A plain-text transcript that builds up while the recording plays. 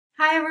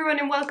Hi everyone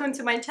and welcome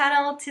to my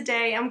channel.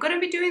 Today I'm going to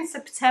be doing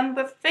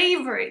September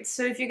favorites,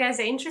 so if you guys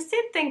are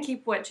interested then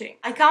keep watching.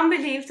 I can't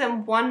believe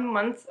that 1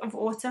 month of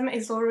autumn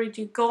is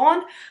already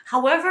gone.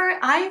 However,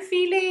 I'm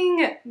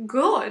feeling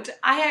good.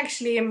 I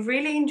actually am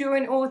really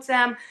enjoying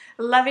autumn,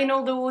 loving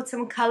all the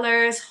autumn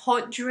colors,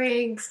 hot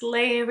drinks,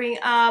 layering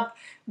up,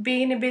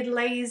 being a bit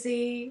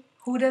lazy.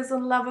 Who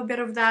doesn't love a bit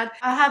of that?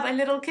 I have a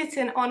little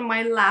kitten on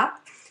my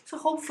lap, so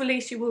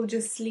hopefully she will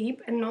just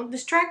sleep and not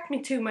distract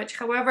me too much.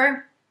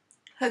 However,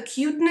 her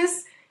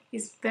cuteness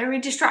is very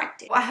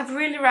distracting. I have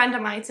really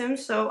random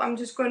items, so I'm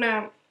just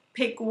gonna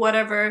pick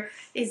whatever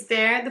is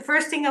there. The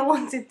first thing I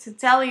wanted to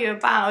tell you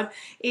about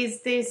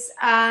is this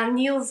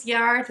Neal's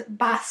Yard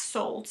bath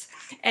salts.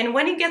 And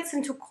when it gets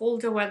into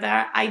colder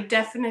weather, I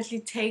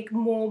definitely take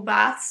more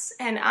baths.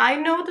 And I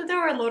know that there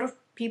are a lot of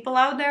people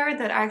out there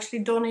that actually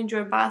don't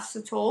enjoy baths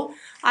at all.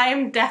 I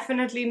am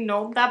definitely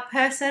not that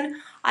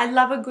person. I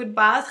love a good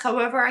bath.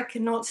 However, I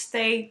cannot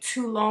stay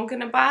too long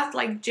in a bath.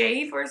 Like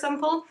Jay, for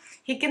example,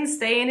 he can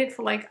stay in it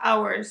for like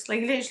hours,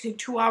 like literally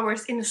 2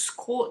 hours in a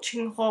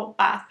scorching hot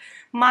bath.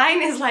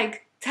 Mine is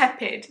like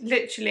tepid,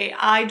 literally.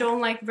 I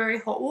don't like very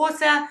hot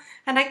water,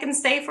 and I can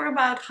stay for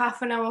about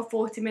half an hour,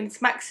 40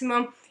 minutes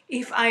maximum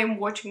if I am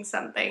watching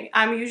something.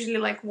 I'm usually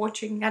like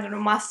watching, I don't know,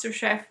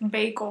 MasterChef,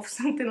 Bake Off,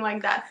 something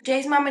like that.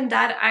 Jay's mom and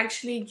dad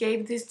actually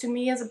gave this to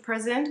me as a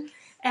present,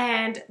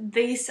 and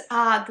these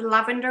are the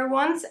lavender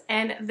ones,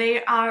 and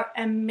they are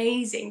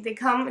amazing. They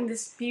come in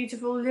this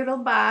beautiful little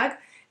bag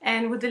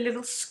and with a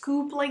little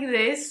scoop like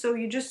this, so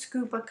you just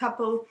scoop a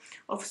couple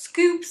of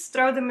scoops,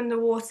 throw them in the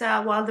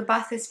water while the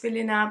bath is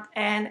filling up,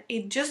 and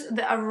it just,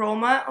 the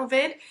aroma of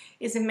it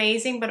is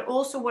amazing. But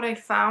also what I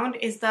found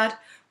is that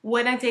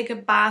when I take a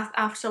bath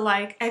after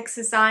like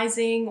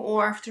exercising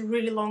or after a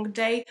really long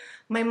day,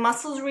 my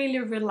muscles really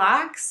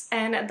relax,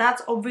 and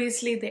that's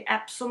obviously the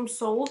Epsom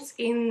salts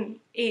in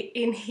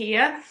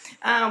here,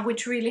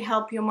 which really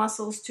help your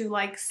muscles to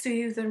like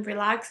soothe and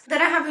relax.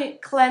 Then I have a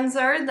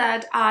cleanser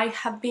that I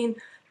have been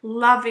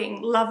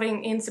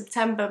loving in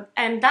September,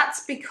 and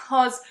that's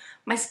because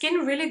my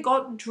skin really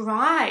got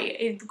dry.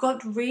 It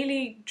got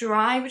really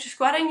dry, which is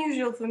quite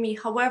unusual for me.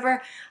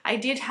 However, I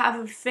did have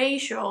a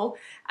facial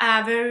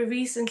very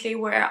recently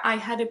where I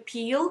had a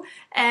peel,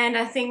 and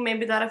I think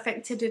maybe that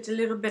affected it a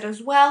little bit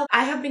as well.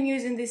 I have been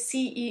using the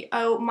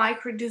CEO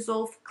Micro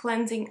Dissolve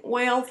Cleansing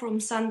Oil from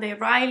Sunday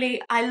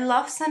Riley. I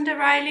love Sunday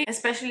Riley,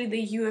 especially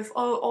the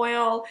UFO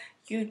oil.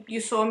 You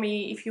saw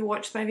me, if you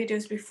watched my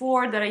videos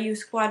before, that I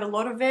use quite a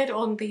lot of it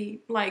on the,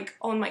 like,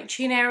 on my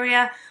chin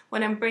area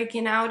when I'm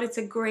breaking out. It's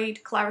a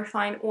great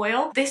clarifying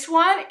oil. This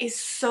one is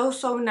so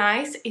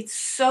nice. It's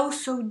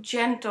so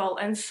gentle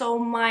and so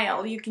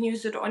mild. You can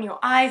use it on your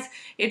eyes.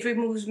 It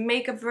removes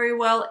makeup very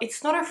well.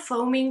 It's not a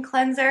foaming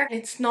cleanser.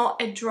 It's not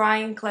a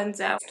drying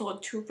cleanser. It's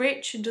not too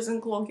rich. It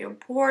doesn't clog your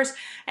pores.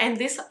 And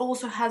this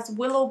also has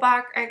willow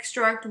bark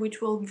extract,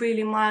 which will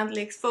really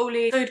mildly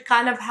exfoliate. So it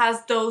kind of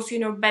has those, you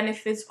know,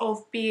 benefits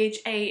of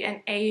BHA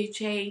and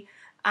AHA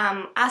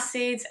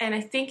acids, and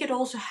I think it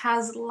also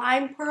has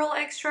lime pearl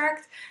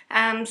extract.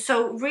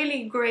 So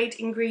really great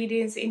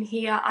ingredients in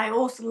here. I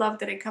also love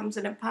that it comes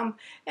in a pump,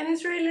 and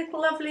it's really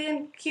lovely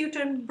and cute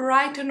and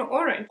bright and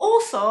orange.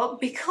 Also,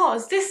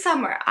 because this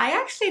summer I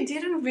actually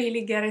didn't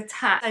really get a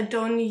tan. I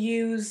don't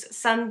use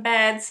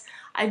sunbeds.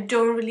 I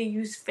don't really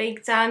use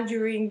fake tan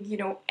during, you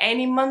know,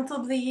 any month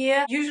of the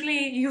year.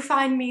 Usually you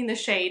find me in the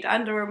shade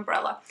under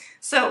umbrella.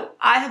 So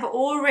I have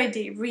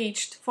already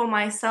reached for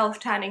my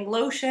self-tanning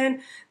lotion.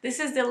 This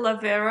is the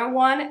Lavera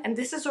one, and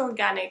this is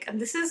organic,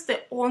 and this is the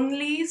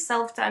only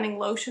self-tanning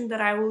lotion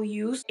that I will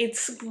use.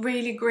 It's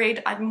really great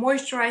at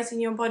moisturizing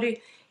your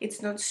body. It's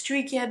not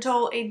streaky at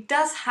all. It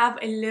does have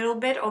a little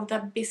bit of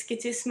that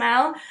biscuity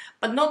smell,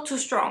 but not too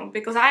strong,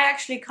 because I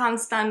actually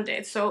can't stand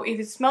it. So if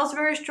it smells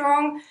very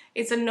strong,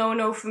 it's a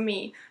no-no for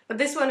me. But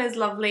this one is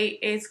lovely.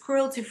 It's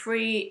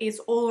cruelty-free. It's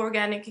all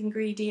organic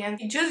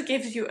ingredients. It just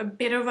gives you a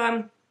bit of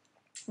a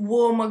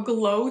warmer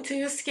glow to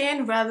your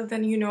skin rather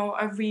than, you know,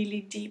 a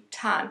really deep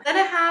tan. Then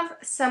I have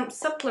some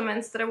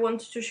supplements that I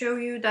wanted to show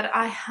you that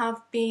I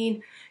have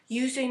been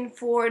using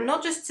for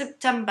not just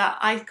September.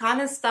 I kind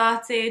of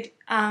started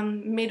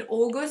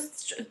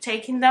mid-August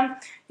taking them.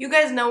 You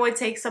guys know I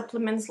take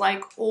supplements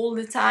like all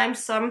the time,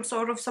 some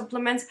sort of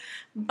supplements,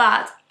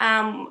 but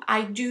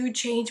I do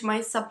change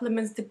my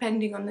supplements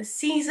depending on the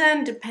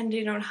season,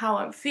 depending on how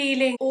I'm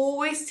feeling.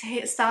 Always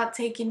start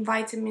taking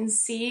vitamin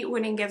C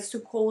when it gets to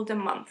colder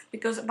month,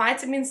 because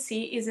vitamin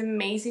C is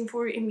amazing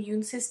for your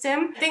immune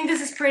system. I think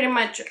this is pretty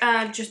much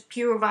just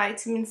pure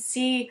vitamin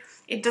C.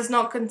 It does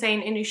not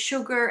contain any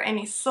sugar,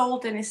 any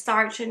salt, any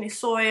starch, any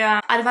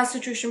soya. Advanced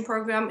Nutrition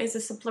Program is the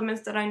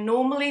supplements that I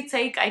normally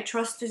take. I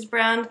trust this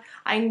brand.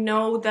 I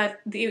know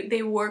that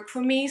they work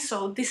for me,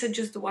 so these are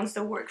just the ones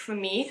that work for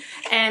me.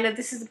 And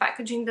this is the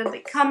packaging that they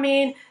come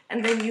in.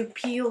 and then you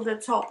peel the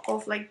top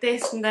off like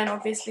this, and then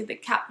obviously the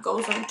cap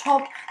goes on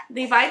top.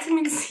 The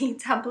vitamin C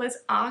tablets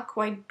are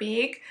quite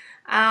big,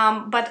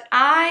 but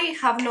I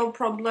have no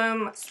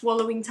problem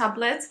swallowing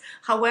tablets.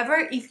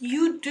 However, if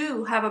you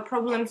do have a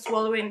problem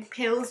swallowing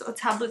pills or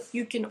tablets,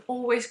 you can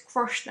always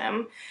crush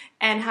them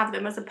and have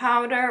them as a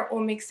powder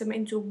or mix them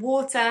into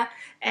water.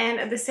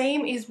 And the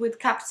same is with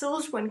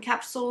capsules. When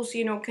capsules,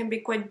 you know, can be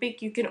quite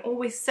big, you can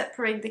always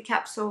separate the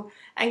capsule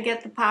and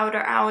get the powder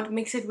out,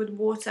 mix it with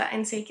water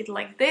and take it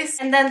like this.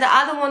 And then the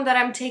other one that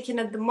I'm taking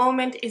at the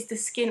moment is the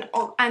skin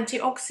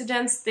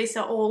antioxidants. These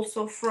are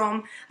also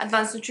from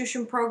Advanced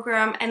Nutrition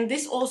Program, and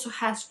this also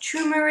has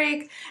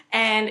turmeric,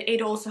 and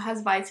it also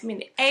has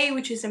vitamin A,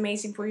 which is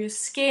amazing for your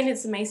skin.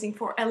 It's amazing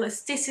for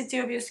elasticity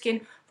of your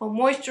skin, for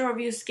moisture of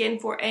your skin,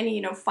 for any,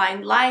 you know,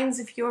 fine lines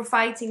if you're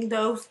fighting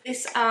those.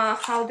 These are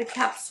how the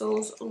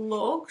capsules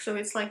look. So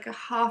it's like a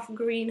half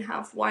green,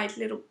 half white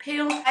little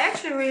pill. I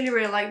actually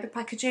really like the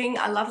packaging.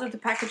 I love that the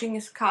packaging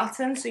is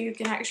cotton, so you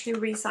can actually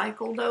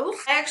recycle those.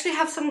 I actually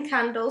have some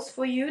candles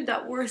for you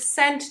that were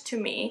sent to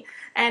me,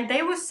 and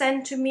they were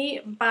sent to me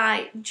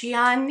by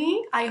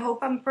Gianni. I hope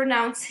I'm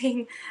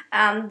pronouncing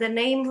the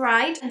name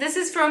right. This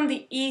is from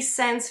the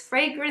eSense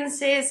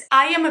Fragrances.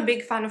 I am a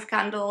big fan of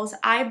candles.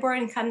 I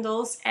burn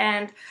candles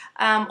and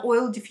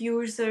oil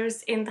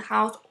diffusers in the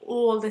house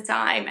all the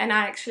time, and I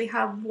actually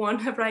have one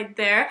right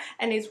there,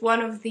 and it's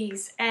one of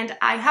these. And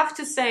I have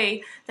to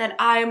say that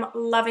I'm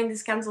loving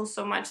these candles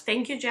so much.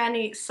 Thank you,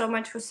 Gianni, so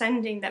much for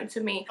sending them to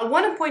me. I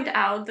want to point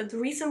out that the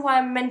reason why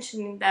I'm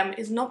mentioning them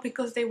is not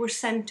because they were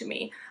sent to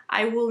me.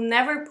 I will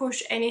never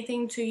push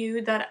anything to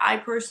you that I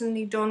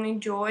personally don't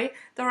enjoy.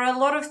 There are a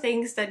lot of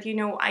things that, you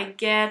know, I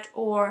get,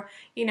 or,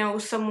 you know,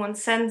 someone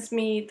sends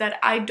me that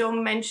I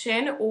don't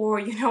mention, or,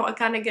 you know, I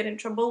kind of get in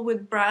trouble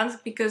with brands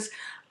because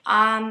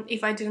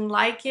if I didn't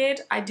like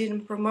it, I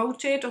didn't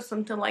promote it or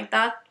something like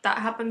that. That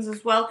happens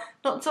as well.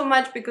 Not so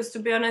much, because to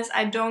be honest,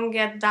 I don't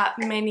get that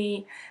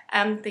many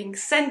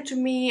things sent to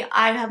me.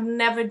 I have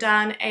never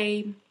done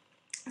a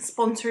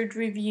sponsored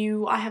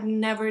review. I have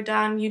never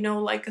done, you know,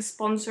 like a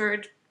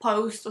sponsored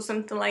post or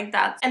something like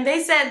that. And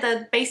they said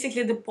that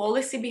basically the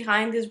policy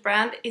behind this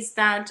brand is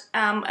that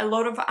a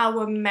lot of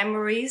our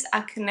memories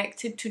are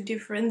connected to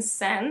different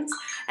scents,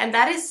 and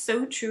that is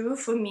so true.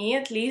 For me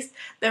at least,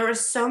 there are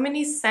so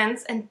many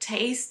scents and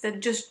tastes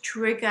that just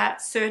trigger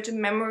certain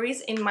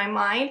memories in my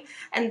mind,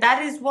 and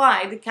that is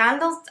why the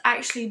candles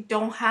actually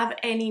don't have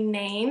any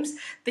names.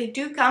 They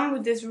do come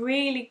with this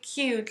really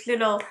cute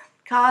little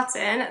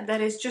carton that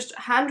is just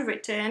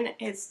handwritten.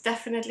 It's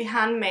definitely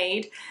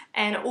handmade,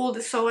 and all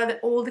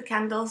the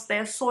candles,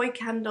 they're soy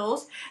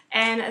candles.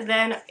 And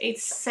then it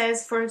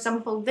says, for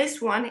example,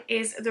 this one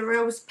is the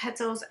rose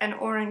petals and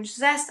orange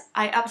zest.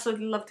 I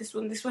absolutely love this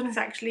one. This one is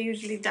actually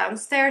usually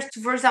downstairs.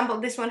 So for example,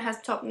 this one has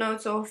top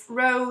notes of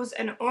rose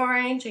and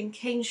orange and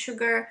cane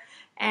sugar,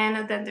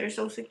 and then there's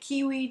also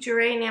kiwi,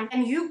 geranium.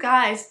 And you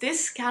guys,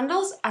 these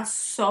candles are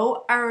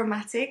so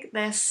aromatic.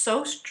 They're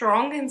so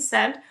strong in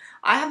scent.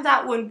 I have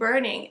that one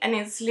burning, and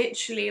it's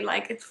literally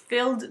like it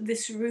filled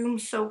this room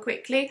so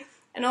quickly.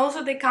 And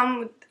also they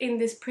come in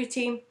this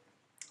pretty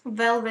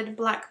velvet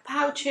black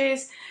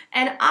pouches,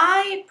 and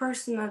I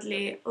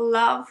personally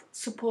love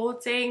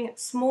supporting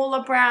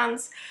smaller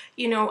brands,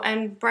 you know,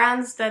 and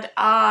brands that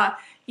are,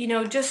 you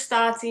know, just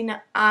starting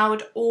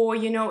out, or,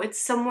 you know, it's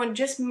someone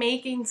just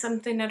making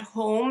something at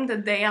home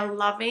that they are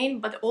loving,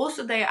 but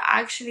also they are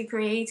actually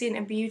creating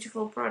a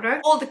beautiful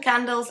product. All the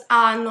candles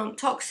are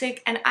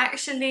non-toxic, and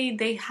actually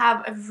they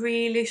have a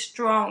really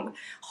strong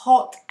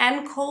hot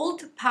and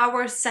cold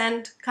power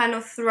scent kind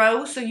of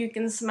throw, so you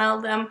can smell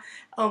them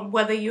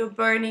whether you're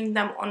burning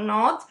them or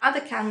not.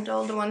 Other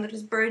candle, the one that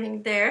is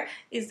burning there,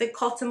 is the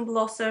Cotton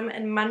Blossom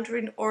and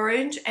Mandarin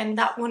Orange, and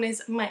that one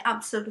is my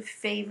absolute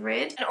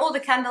favorite. And all the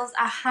candles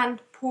are hand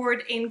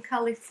poured in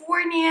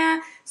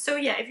California. So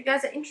yeah, if you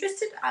guys are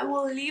interested, I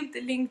will leave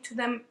the link to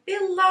them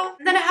below.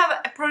 And then I have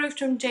a product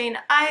from Jane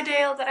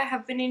Iredale that I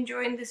have been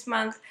enjoying this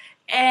month.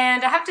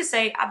 And I have to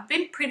say, I've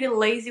been pretty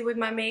lazy with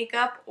my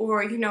makeup,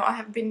 or, you know, I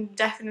have been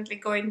definitely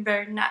going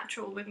very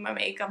natural with my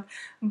makeup.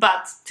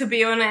 But to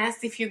be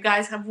honest, if you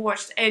guys have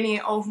watched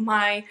any of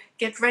my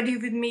Get Ready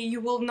With Me,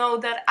 you will know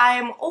that I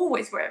am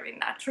always wearing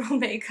natural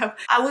makeup.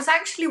 I was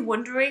actually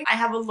wondering, I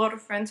have a lot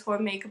of friends who are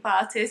makeup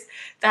artists,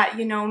 that,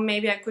 you know,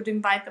 maybe I could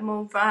invite them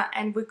over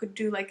and we could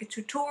do like a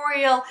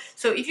tutorial.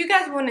 So if you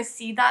guys want to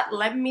see that,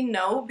 let me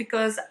know,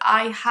 because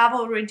I have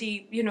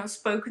already, you know,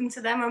 spoken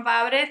to them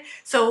about it.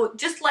 So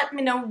just let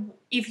me know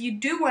if you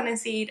do want to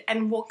see it,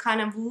 and what kind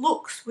of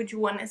looks would you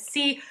want to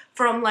see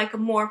from like a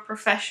more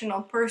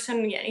professional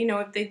person. Yeah, you know,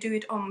 if they do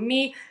it on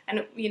me,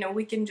 and, you know,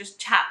 we can just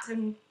chat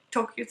and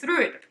talk you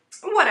through it.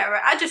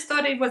 Whatever, I just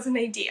thought it was an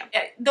idea.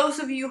 Those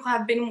of you who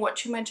have been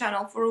watching my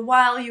channel for a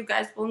while, you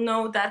guys will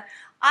know that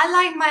I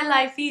like my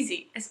life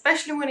easy,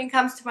 especially when it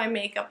comes to my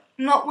makeup,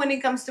 not when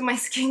it comes to my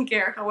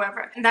skincare,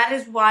 however. And that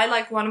is why,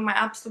 like, one of my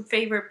absolute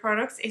favorite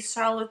products is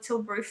Charlotte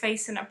Tilbury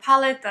Face in a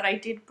palette that I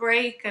did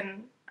break,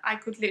 and I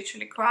could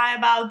literally cry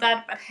about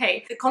that, but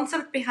hey, the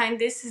concept behind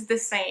this is the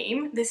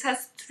same. This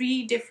has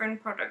 3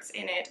 different products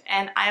in it,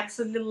 and I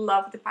absolutely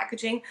love the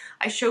packaging.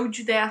 I showed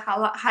you the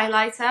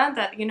highlighter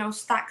that, you know,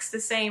 stacks the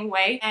same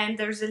way, and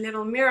there's a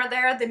little mirror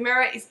there. The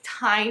mirror is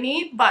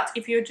tiny, but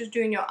if you're just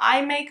doing your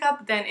eye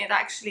makeup, then it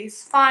actually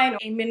is fine.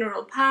 A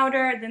mineral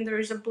powder, then there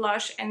is a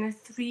blush, and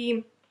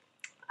 3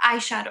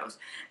 eyeshadows.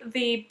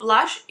 The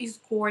blush is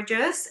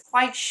gorgeous,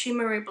 quite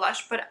shimmery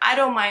blush, but I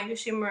don't mind the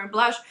shimmery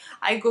blush.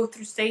 I go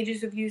through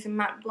stages of using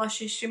matte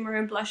blushes,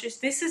 shimmery blushes.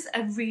 This is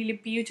a really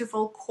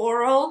beautiful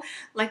coral,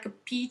 like a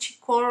peachy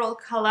coral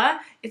color.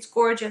 It's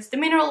gorgeous. The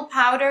mineral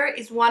powder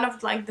is one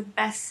of like the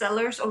best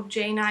sellers of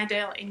Jane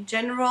Iredale in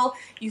general.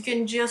 You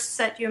can just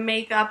set your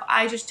makeup.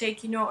 I just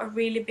take, you know, a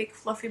really big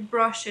fluffy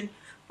brush and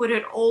put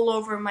it all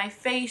over my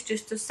face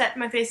just to set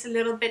my face a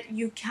little bit.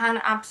 You can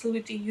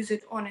absolutely use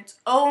it on its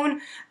own,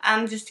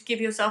 just to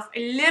give yourself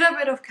a little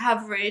bit of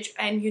coverage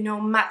and, you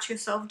know, match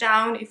yourself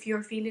down if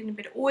you're feeling a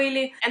bit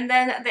oily. And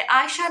then the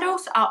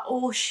eyeshadows are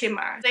all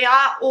shimmer. They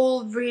are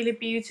all really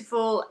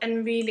beautiful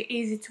and really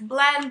easy to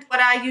blend.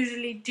 What I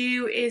usually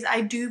do is I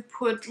do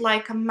put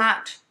like a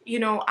matte, you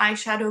know,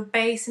 eyeshadow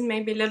base and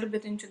maybe a little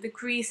bit into the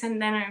crease,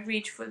 and then I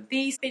reach for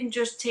these. I've been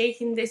just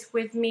taking this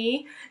with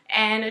me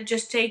and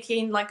just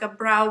taking like a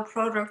brow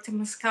product, a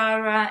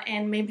mascara,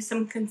 and maybe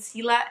some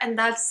concealer, and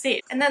that's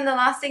it. And then the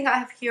last thing I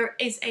have here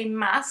is a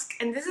mask,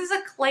 and this is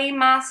a clay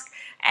mask,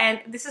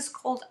 and this is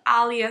called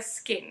Alia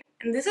Skin,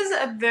 and this is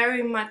a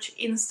very much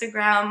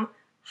Instagram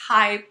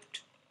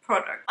hyped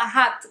product. My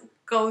hat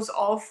goes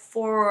off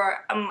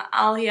for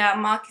Alia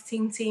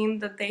marketing team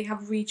that they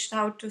have reached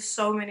out to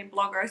so many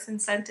bloggers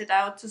and sent it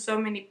out to so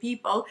many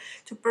people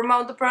to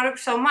promote the product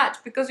so much,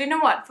 because you know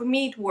what, for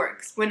me it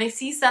works. When I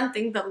see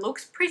something that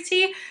looks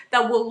pretty,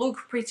 that will look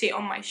pretty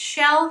on my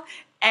shelf,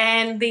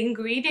 and the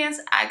ingredients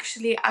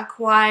actually are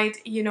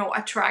quite, you know,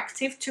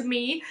 attractive to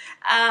me,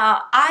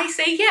 I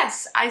say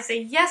yes. I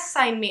say yes,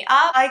 sign me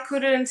up. I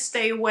couldn't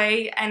stay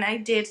away, and I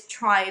did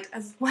try it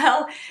as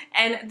well.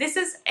 And this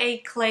is a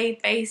clay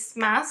based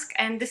mask,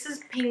 and this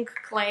is pink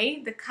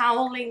clay, the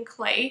kaolin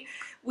clay,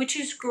 which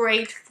is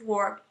great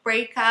for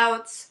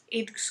breakouts.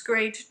 It's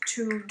great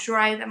to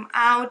dry them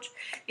out.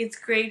 It's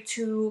great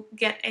to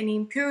get any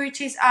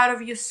impurities out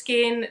of your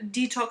skin,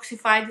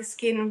 detoxify the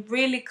skin,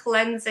 really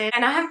cleanse it.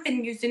 And I have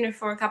been using it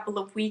for a couple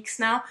of weeks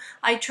now.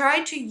 I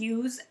try to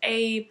use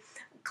a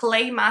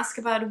clay mask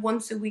about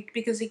once a week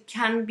because it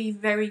can be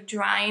very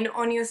drying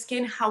on your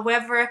skin.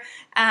 However,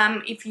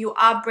 if you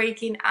are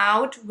breaking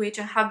out, which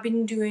I have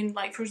been doing,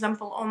 like for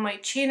example on my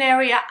chin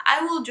area,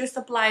 I will just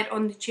apply it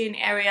on the chin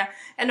area.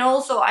 And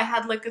also I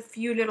had like a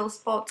few little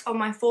spots on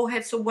my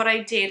forehead, so what I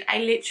did, I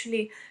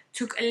literally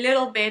took a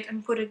little bit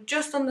and put it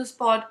just on the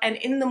spot, and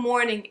in the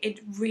morning it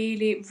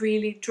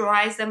really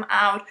dries them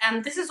out.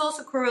 And this is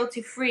also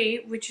cruelty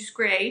free, which is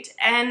great,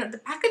 and the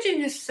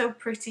packaging is so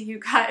pretty, you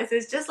guys.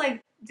 It's just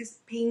like this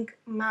pink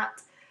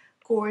matte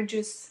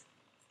gorgeous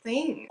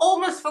thing.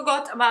 Almost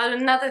forgot about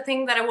another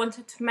thing that I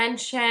wanted to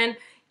mention.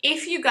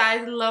 If you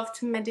guys love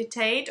to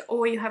meditate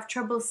or you have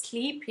trouble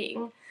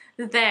sleeping,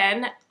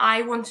 then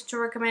I wanted to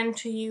recommend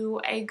to you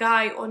a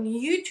guy on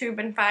YouTube,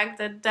 in fact,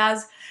 that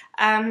does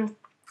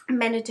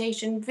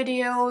meditation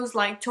videos,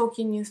 like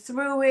talking you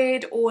through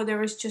it, or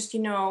there is just, you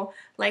know,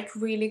 like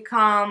really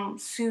calm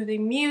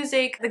soothing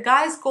music. The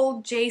guy's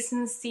called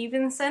Jason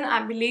Stevenson.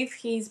 I believe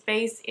he's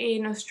based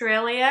in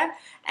Australia,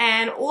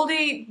 and all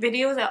the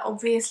videos are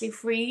obviously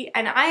free.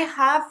 And I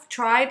have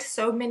tried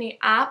so many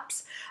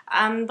apps,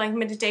 like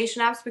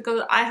meditation apps,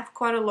 because I have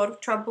quite a lot of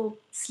trouble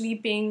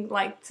sleeping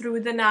like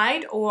through the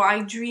night, or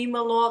I dream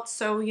a lot,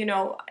 so you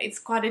know, it's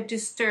quite a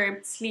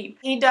disturbed sleep.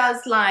 He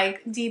does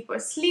like deeper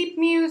sleep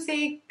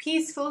music,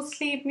 peaceful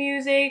sleep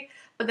music,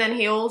 but then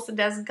he also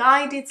does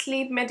guided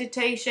sleep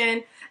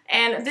meditation.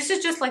 And this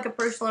is just like a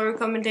personal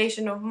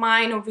recommendation of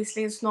mine.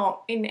 Obviously it's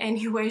not in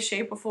any way,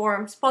 shape or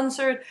form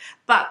sponsored,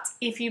 but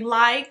if you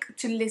like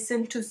to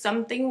listen to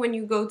something when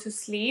you go to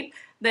sleep,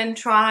 then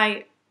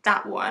try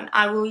that one.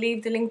 I will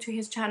leave the link to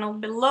his channel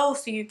below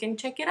so you can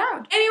check it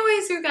out.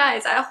 Anyways, you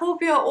guys, I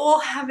hope you're all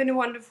having a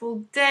wonderful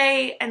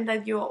day and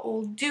that you're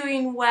all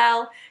doing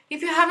well.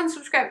 If you haven't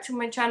subscribed to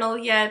my channel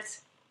yet,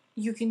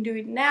 you can do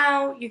it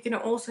now. You can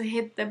also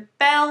hit the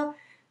bell,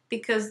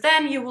 because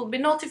then you will be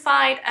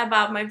notified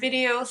about my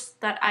videos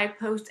that I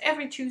post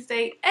every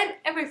Tuesday and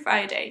every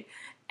Friday.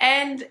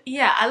 And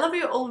yeah, I love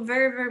you all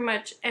very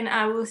much, and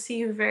I will see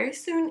you very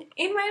soon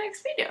in my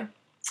next video.